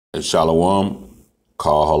And Shalom,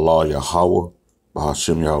 Call Halal Yahweh,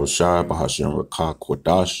 Bahashem Yahweh Shai, Bahashem Rakah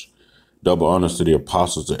Kwadash. Double honors to the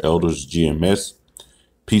apostles, the elders, GMS.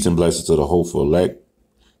 Peace and blessings to the hopeful elect.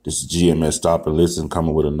 This is GMS Stop and Listen,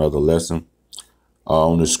 coming with another lesson.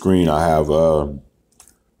 On the screen, I have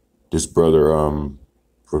this brother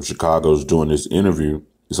from Chicago is doing this interview.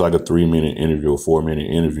 It's like a 3-minute interview, a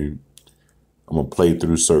 4-minute interview. I'm going to play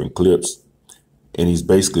through certain clips. And he's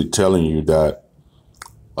basically telling you that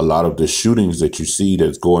a lot of the shootings that you see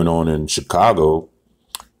that's going on in Chicago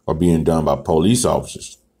are being done by police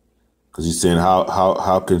officers. Because he's saying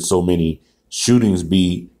how can so many shootings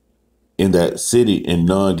be in that city and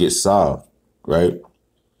none get solved, right?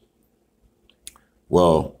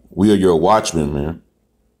 Well, we are your watchmen, man.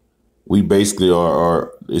 We basically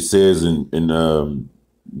are it says in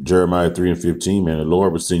Jeremiah 3:15, man, the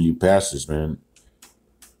Lord will send you pastors, man.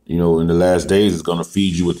 You know, in the last days, it's going to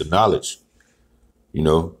feed you with the knowledge. You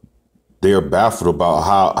know, they are baffled about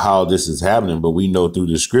how this is happening, but we know through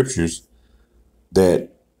the scriptures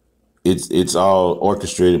that it's all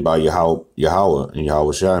orchestrated by Yahweh and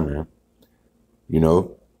Yahweh Shai, man. You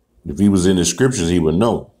know, if he was in the scriptures, he would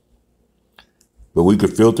know. But we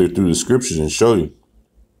could filter through the scriptures and show you.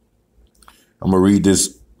 I'm going to read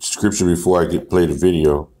this scripture before I play the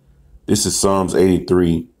video. This is Psalms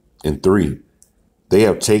 83:3. They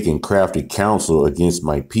have taken crafty counsel against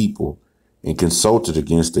my people and consulted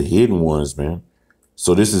against the hidden ones, man.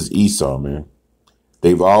 So this is Esau, man.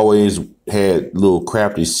 They've always had little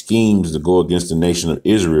crafty schemes to go against the nation of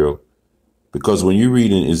Israel. Because when you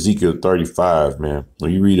read in Ezekiel 35, man,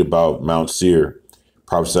 when you read about Mount Seir,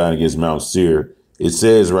 prophesying against Mount Seir, it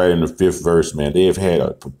says right in the 5th verse, man, they have had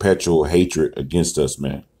a perpetual hatred against us,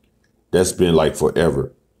 man. That's been like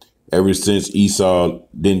forever. Ever since Esau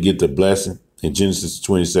didn't get the blessing in Genesis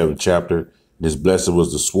 27 chapter, this blessing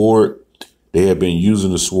was the sword. They have been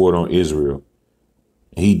using the sword on Israel.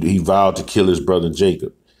 He vowed to kill his brother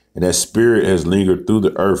Jacob. And that spirit has lingered through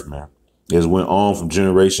the earth, man. It has went on from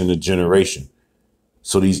generation to generation.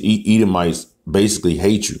 So these Edomites basically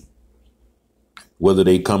hate you. Whether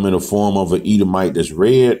they come in the form of an Edomite that's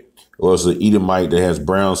red or it's an Edomite that has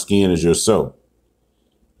brown skin as yourself.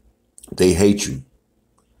 They hate you.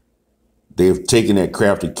 They've taken that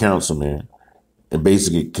crafty counsel, man, and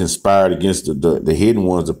basically conspired against the hidden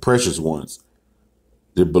ones, the precious ones,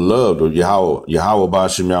 the beloved of Yahweh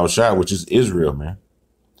Ba'ashem Yahweh Shai, which is Israel, man.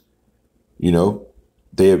 You know,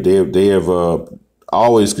 they have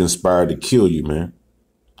always conspired to kill you, man.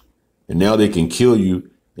 And now they can kill you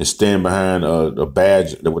and stand behind a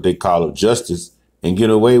badge, what they call of justice, and get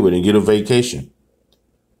away with it and get a vacation.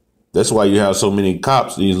 That's why you have so many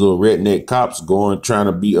cops, these little redneck cops trying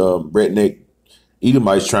to be redneck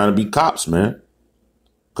Edomites trying to be cops, man.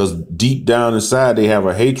 Because deep down inside, they have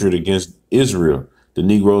a hatred against Israel, the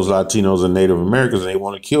Negroes, Latinos, and Native Americans, and they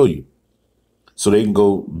want to kill you. So they can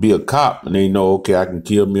go be a cop and they know, okay, I can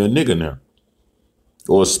kill me a nigga now.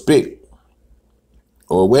 Or a spick.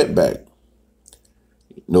 Or a wetback.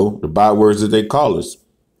 You know, the bywords that they call us.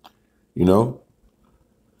 You know.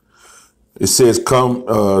 It says,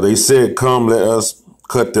 they said, come, let us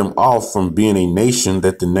cut them off from being a nation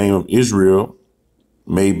that the name of Israel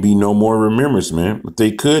may be no more remembrance, man. But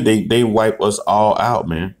they could, they wipe us all out,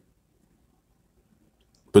 man.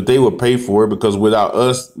 But they will pay for it because without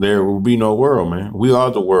us, there will be no world, man. We are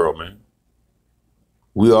the world, man.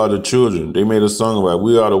 We are the children. They made a song about it.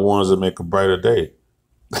 We are the ones that make a brighter day.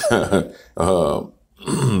 Back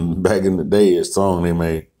in the day, a song they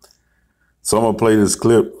made. So I'm going to play this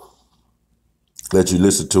clip, let you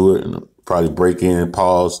listen to it, and probably break in,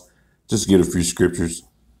 pause, just get a few scriptures.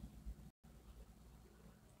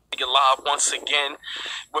 Live once again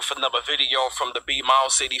with another video from the B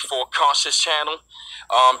Miles 84 Conscious channel.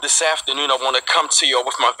 This afternoon I want to come to you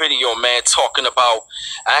with my video, man, talking about,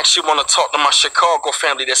 I actually want to talk to my Chicago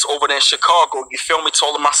family that's over there in Chicago, you feel me, to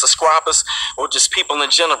all of my subscribers or just people in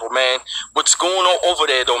general, man. What's going on over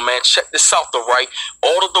there though, man? Check this out though, right?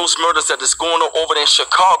 All of those murders that is going on over there in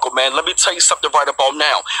Chicago, man, let me tell you something right about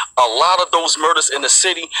now. A lot of those murders in the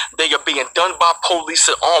city, they are being done by police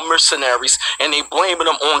and armed mercenaries, and they blaming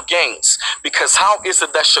them on gangs. Because how is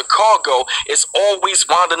it that Chicago is always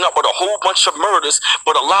winding up with a whole bunch of murders,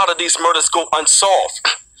 but a lot of these murders go unsolved?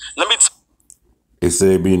 Let me It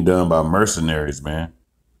said being done by mercenaries, man,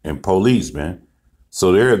 and police, man.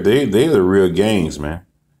 So they're the real gangs, man.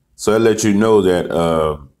 So that lets you know that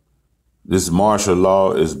this martial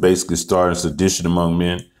law is basically starting sedition among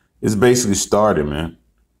men. It's basically started, man.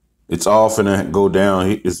 It's all finna go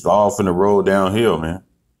down. It's all finna roll downhill, man.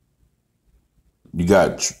 You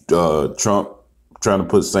got Trump trying to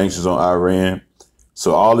put sanctions on Iran.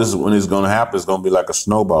 So all this, when it's going to happen, it's going to be like a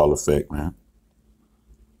snowball effect, man.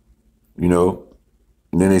 You know?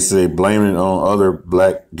 And then they say blaming it on other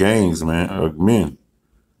black gangs, man, or men,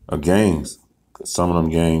 or gangs. Some of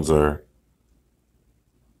them gangs are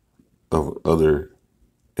of other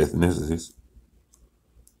ethnicities.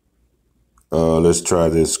 Let's try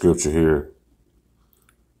this scripture here.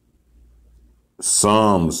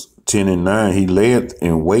 Psalms 10 and 9. He layeth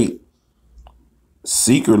in wait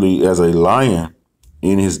secretly as a lion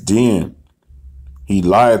in his den. He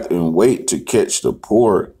lieth in wait to catch the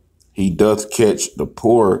poor. He doth catch the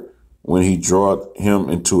poor when he draweth him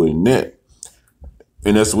into a net.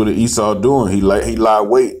 And that's what Esau doing. He lie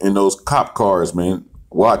wait in those cop cars, man,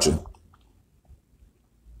 watching,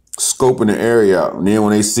 scoping the area out. And then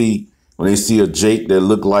when they see a Jake that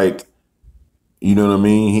look like, you know what I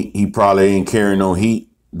mean, he probably ain't carrying no heat,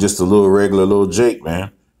 just a little regular little Jake,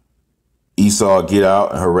 man. Esau get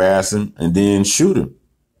out and harass him and then shoot him,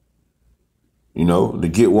 you know, to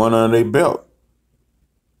get one under their belt.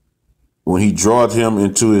 When he draweth him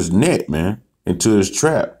into his net, man, into his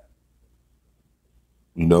trap.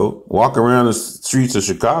 You know, walk around the streets of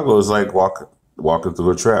Chicago is like walking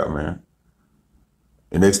through a trap, man.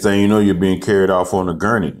 The next thing you know, you're being carried off on a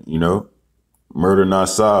gurney, you know, murder not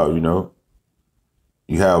solved, you know.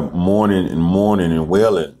 You have mourning and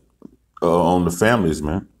wailing on the families,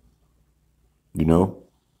 man. You know.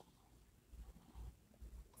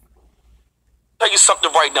 Tell you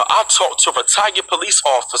something right now. I talked to a retired police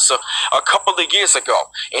officer a couple of years ago,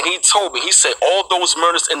 and he told me, he said, all those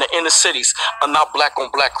murders in the inner cities are not black on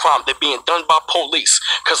black crime. They're being done by police,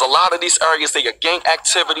 because a lot of these areas, they are gang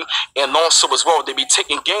activity, and also as well, they be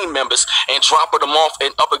taking gang members and dropping them off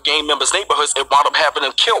in other gang members' neighborhoods and wind up having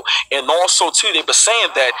them killed. And also too, they were saying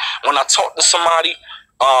that when I talked to somebody,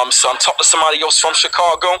 so I'm talking to somebody else from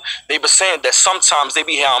Chicago, they were saying that sometimes they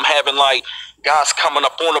be having like guys coming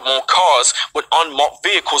up on them on cars with unmarked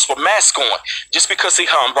vehicles with masks on. Just because they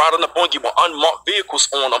riding up on you with unmarked vehicles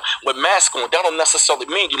on them with masks on, that don't necessarily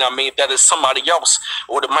mean, you know what I mean, that is somebody else,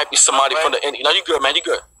 or there might be somebody from the, you know, you good, man, you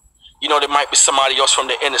good. You know, there might be somebody else from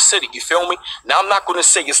the inner city, you feel me? Now, I'm not going to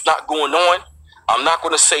say it's not going on. I'm not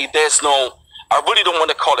going to say there's no, I really don't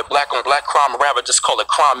want to call it black on black crime, or rather just call it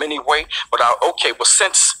crime anyway. But okay, well,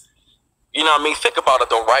 since, you know what I mean, think about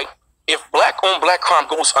it though, right? If black on black crime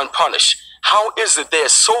goes unpunished, how is it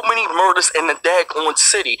there's so many murders in the daggone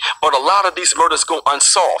city, but a lot of these murders go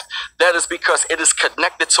unsolved? That is because it is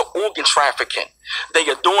connected to organ trafficking. They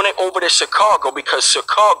are doing it over there in Chicago because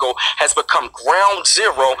Chicago has become ground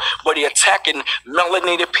zero where they're attacking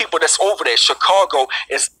melanated people that's over there. Chicago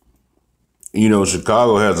is... You know,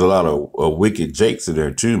 Chicago has a lot of wicked Jakes in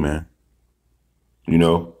there too, man. You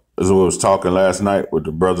know, that's what I was talking last night with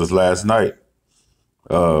the brothers last night.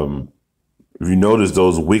 If you notice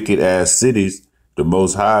those wicked ass cities, the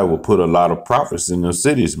Most High will put a lot of prophets in those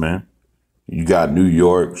cities, man. You got New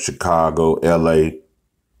York, Chicago, LA,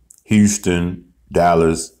 Houston,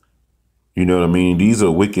 Dallas. You know what I mean? These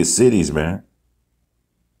are wicked cities, man.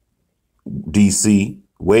 DC,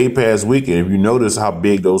 way past wicked. If you notice how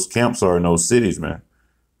big those camps are in those cities, man,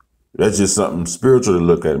 that's just something spiritual to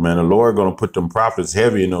look at, man. The Lord going to put them prophets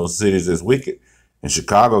heavy in those cities that's wicked. And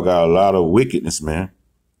Chicago got a lot of wickedness, man.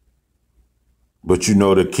 But you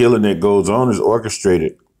know, the killing that goes on is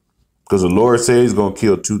orchestrated because the Lord says he's going to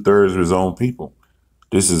kill 2/3 of his own people.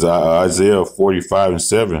 This is Isaiah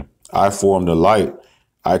 45:7. I form the light.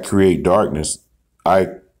 I create darkness. I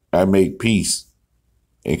make peace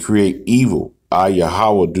and create evil. I,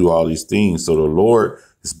 Yahweh, do all these things. So the Lord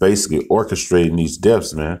is basically orchestrating these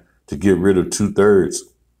deaths, man, to get rid of 2/3.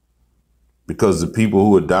 Because the people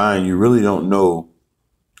who are dying, you really don't know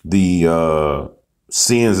the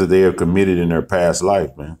sins that they have committed in their past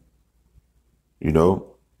life, man. You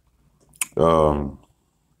know,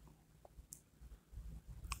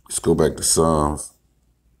 let's go back to Psalms.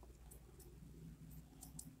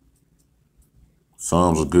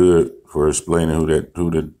 Psalms are good for explaining who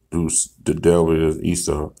the devil is,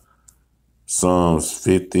 Esau. Psalms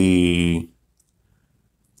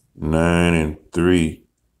 59:3.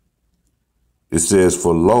 It says,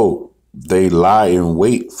 "For lo, they lie in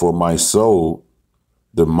wait for my soul.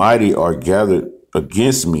 The mighty are gathered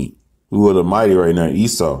against me." Who are the mighty right now?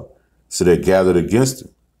 Esau. So they're gathered against him.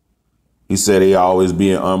 He said they always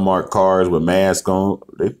be in unmarked cars with masks on.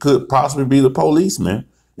 They could possibly be the police, man.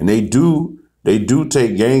 And they do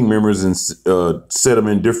take gang members and set them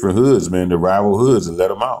in different hoods, man, the rival hoods, and let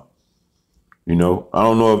them out. You know, I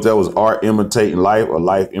don't know if that was art imitating life or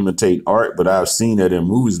life imitating art, but I've seen that in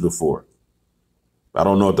movies before. I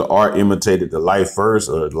don't know if the art imitated the life first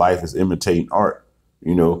or life is imitating art.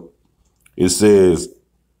 You know, it says,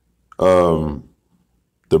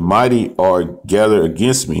 The mighty are gathered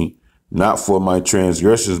against me, not for my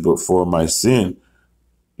transgressions, but for my sin.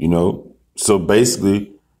 You know, so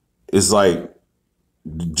basically, it's like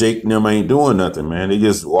Jake and them ain't doing nothing, man. They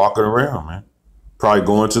just walking around, man. Probably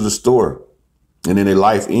going to the store, and then their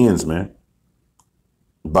life ends, man.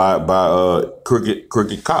 By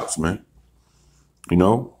crooked cops, man. You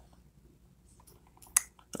know.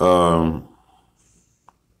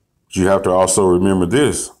 You have to also remember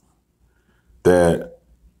this, that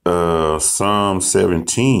Psalm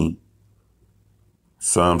 17,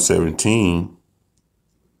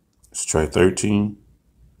 let's try 13.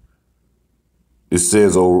 It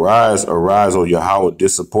says, arise, O Yahweh,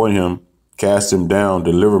 disappoint him, cast him down,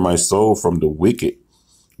 deliver my soul from the wicked,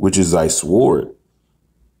 which is thy sword.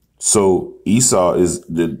 So Esau is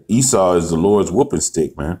the Lord's whooping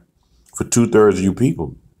stick, man, for 2/3 of you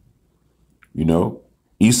people. You know,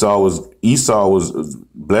 Esau's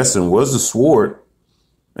blessing was the sword,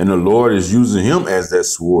 and the Lord is using him as that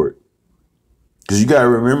sword. Because you got to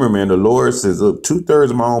remember, man, the Lord says, look,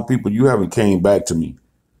 2/3 of my own people, you haven't came back to me.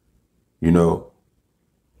 You know,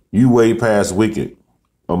 you way past wicked.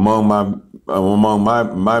 Among my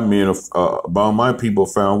men, among my people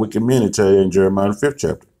found wicked men, it tell you in Jeremiah the 5th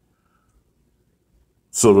chapter.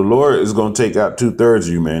 So the Lord is going to take out 2/3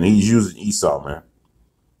 of you, man. He's using Esau, man.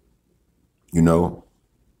 You know,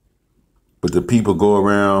 but the people go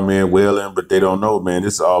around, man, wailing, but they don't know, man.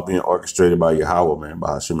 This is all being orchestrated by Yahweh, man,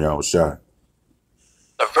 by Hashem Yahushua.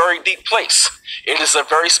 A very deep place. It is a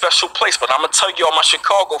very special place, but I'm going to tell y'all, my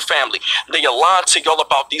Chicago family, they are lying to y'all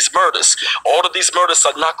about these murders. All of these murders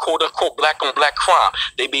are not quote-unquote black-on-black crime.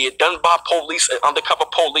 They being done by police and undercover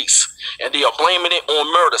police, and they are blaming it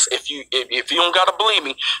on murders. If you don't got to believe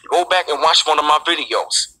me, go back and watch one of my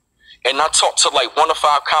videos. And I talked to like 1 or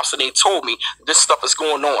 5 cops, and they told me this stuff is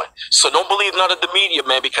going on. So don't believe none of the media,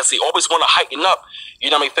 man, because they always want to heighten up, you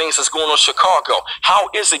know what I mean, things that's going on in Chicago. How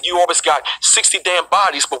is it you always got 60 damn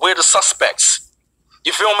bodies, but where are the suspects?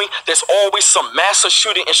 You feel me? There's always some massive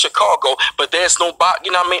shooting in Chicago, but there's no body.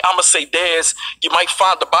 You know what I mean? I'm going to say you might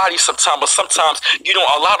find the body sometime, but sometimes, you know,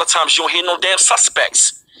 a lot of times you don't hear no damn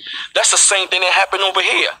suspects. That's the same thing that happened over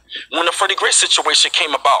here when the Freddie Gray situation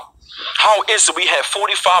came about. How is it we had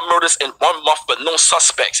 45 murders in 1 month but no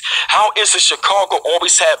suspects? How is it Chicago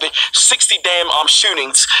always having 60 damn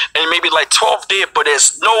shootings and maybe like 12 dead, but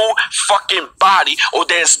there's no fucking body or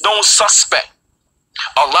there's no suspect?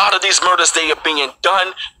 A lot of these murders, they are being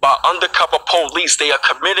done by undercover police. They are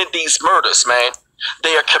committing these murders, man.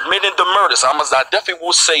 They are committing the murders. I definitely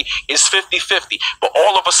will say it's 50-50, but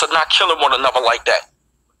all of us are not killing one another like that.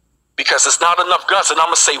 Because there's not enough guns, and I'm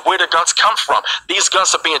going to say where the guns come from. These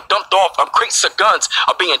guns are being dumped off, crates of guns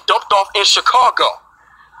are being dumped off in Chicago.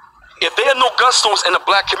 If there are no gun stores in the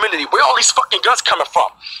black community, where are all these fucking guns coming from?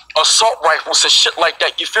 Assault rifles and shit like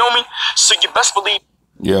that, you feel me? So you best believe...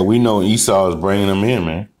 Yeah, we know Esau is bringing them in,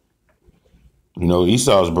 man. You know,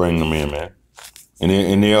 Esau is bringing them in, man.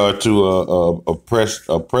 And they are to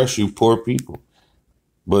oppress you poor people.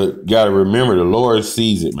 But got to remember, the Lord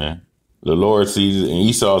sees it, man. The Lord sees it, and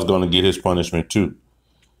Esau is going to get his punishment too.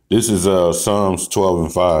 This is Psalms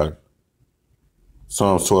 12:5.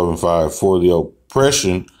 Psalms 12:5. For the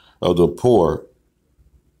oppression of the poor,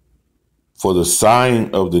 for the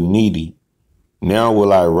sighing of the needy, now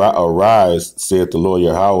will I arise, saith the Lord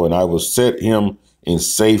Yahweh, and I will set him in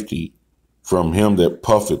safety from him that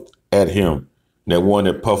puffeth at him. That one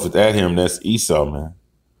that puffeth at him, that's Esau, man.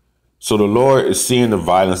 So the Lord is seeing the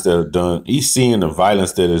violence that is done. He's seeing the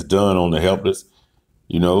violence that is done on the helpless.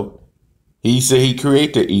 You know, he said he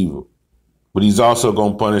created the evil, but he's also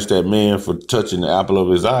going to punish that man for touching the apple of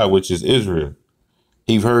his eye, which is Israel.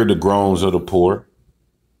 He's heard the groans of the poor.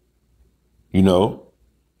 You know,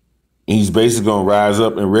 and he's basically going to rise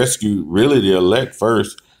up and rescue really the elect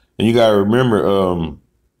first. And you got to remember,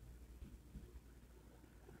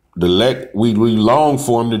 the elect, we long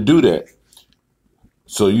for him to do that.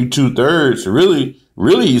 So you 2/3,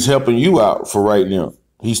 really he's helping you out for right now.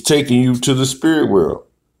 He's taking you to the spirit world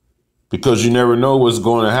because you never know what's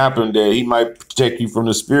going to happen there. He might protect you from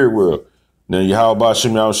the spirit world. Now, how about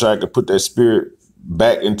Shem Yahushua could put that spirit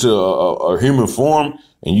back into a human form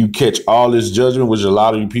and you catch all this judgment, which a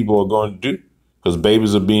lot of you people are going to do because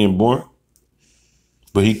babies are being born.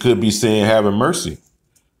 But he could be saying, having mercy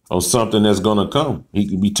on something that's going to come. He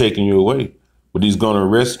could be taking you away. But he's going to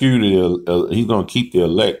rescue he's going to keep the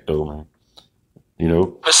elect, though, man. You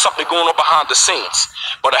know? There's something going on behind the scenes.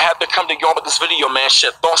 But I had to come to y'all with this video, man,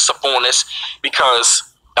 shed thoughts upon this, because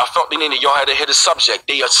I felt the need that y'all had to hit the subject.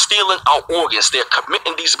 They are stealing our organs. They're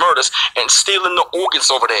committing these murders and stealing the organs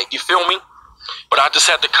over there. You feel me? But I just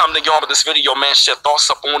had to come to y'all with this video, man, shed thoughts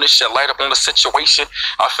up on it, shed light up on the situation.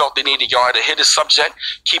 I felt they needed y'all to hit this subject.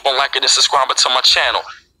 Keep on liking and subscribing to my channel.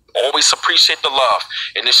 Always appreciate the love.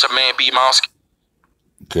 And this your man, B Miles.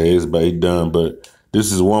 Okay, it's about done, but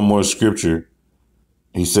this is one more scripture.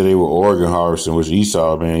 He said they were organ harvesting, which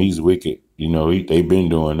Esau, man, he's wicked. You know, they've been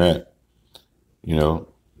doing that. You know,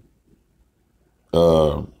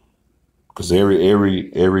 because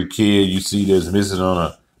every kid you see that's missing on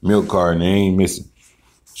a milk carton, they ain't missing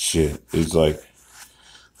shit. It's like,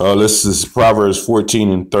 this is Proverbs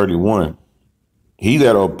 14:31. He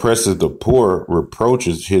that oppresseth the poor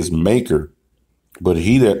reproaches his maker, but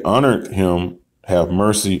he that honoreth him have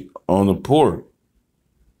mercy on the poor.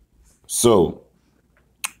 So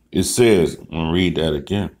it says, I'm going to read that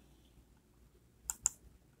again.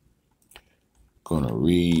 Going to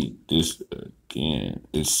read this again.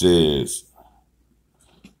 It says,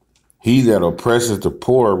 he that oppresseth the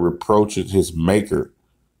poor reproacheth his maker.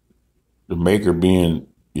 The maker being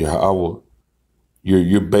Yahweh.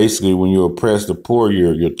 You're basically, when you oppress the poor,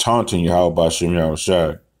 you're taunting Yahweh B'Shem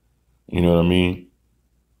Yahushai. You know what I mean?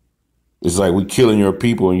 It's like we killing your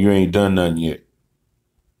people and you ain't done nothing yet.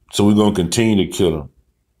 So we're going to continue to kill them.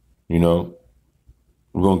 You know,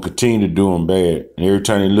 we're going to continue to do them bad. And every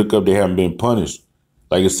time they look up, they haven't been punished.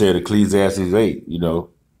 Like I said, Ecclesiastes 8, you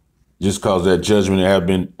know, just cause that judgment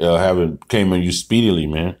came on you speedily,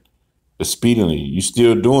 man. Speedily. You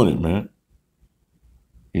still doing it, man.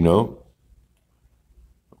 You know,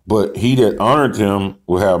 but he that honored him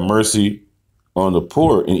will have mercy on the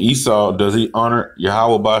poor. And Esau, does he honor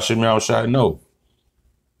Yahweh B'Shem Yahushai? No.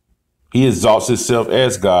 He exalts himself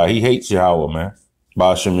as God. He hates Yahweh, man.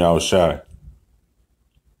 B'Shem Yahushai.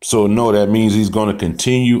 So no, that means he's going to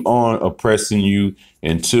continue on oppressing you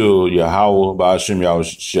until Yahweh B'Shem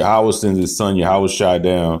Yahushai sends his son Yahushai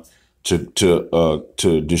down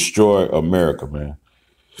to destroy America, man.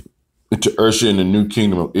 And to usher in the new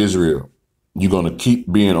kingdom of Israel. You're going to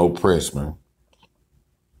keep being oppressed, man.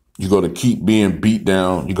 You're going to keep being beat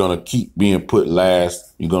down. You're going to keep being put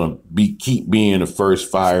last. You're going to keep being the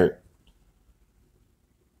first fired.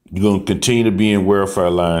 You're going to continue to be in welfare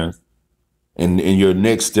lines. And your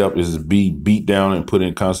next step is to be beat down and put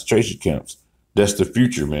in concentration camps. That's the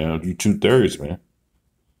future, man. You 2/3, man.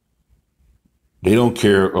 They don't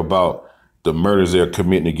care about the murders they're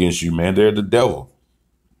committing against you, man. They're the devil.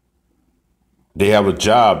 They have a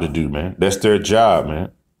job to do, man. That's their job,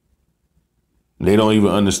 man. They don't even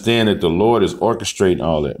understand that the Lord is orchestrating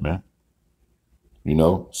all that, man. You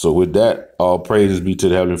know? So with that, all praises be to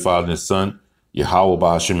the Heavenly Father and His Son, Yahweh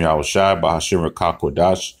B'Shem Yahushai, B'Shem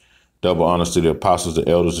Rakakodash. Double honors to the apostles, the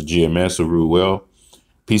elders of GMS who rule well.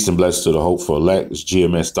 Peace and blessings to the hopeful elect. It's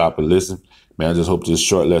GMS Stop and Listen. Man, I just hope this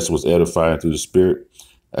short lesson was edifying through the Spirit.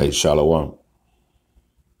 Hey, Shalom.